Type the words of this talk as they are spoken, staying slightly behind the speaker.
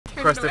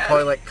Of course, they're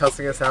probably like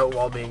cussing us out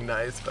while being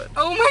nice, but.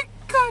 Oh my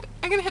god,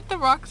 I'm gonna hit the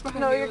rocks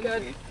behind me. No, you're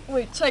good.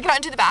 Wait, should I get out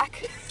into the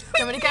back?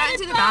 I'm gonna get out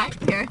into the back.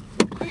 Here.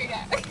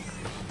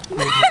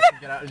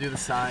 Get out and do the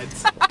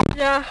sides.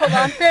 Yeah, hold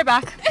on. Be right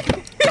back.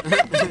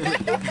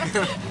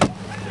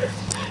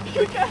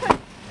 You can.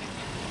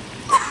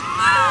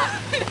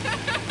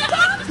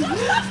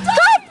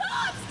 Stop!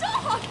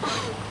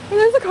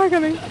 There's a car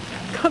coming.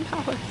 Come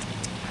out.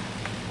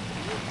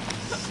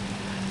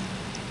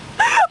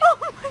 Oh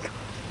my god.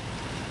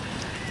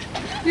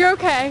 You're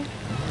okay.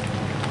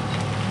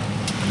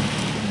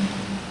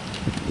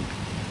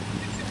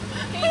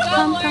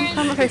 Come.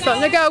 Okay, so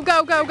now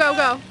go. Where are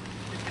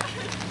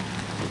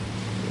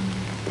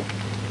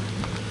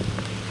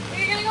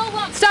you gonna go?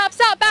 Look.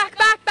 Stop, back.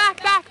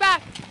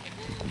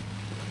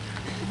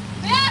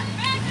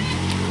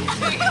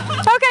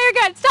 Okay, you're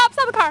good. Stop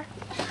the car.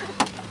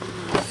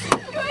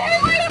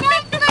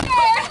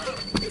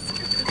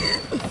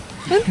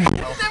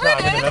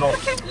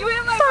 You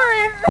hit my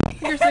Sorry.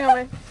 You're staying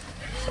away.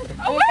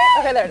 Oh,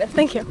 Okay, there it is.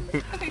 Thank you.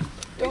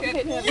 Don't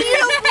hit him.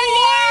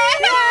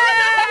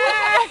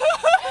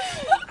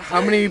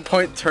 How many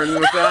point turn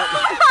was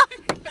that?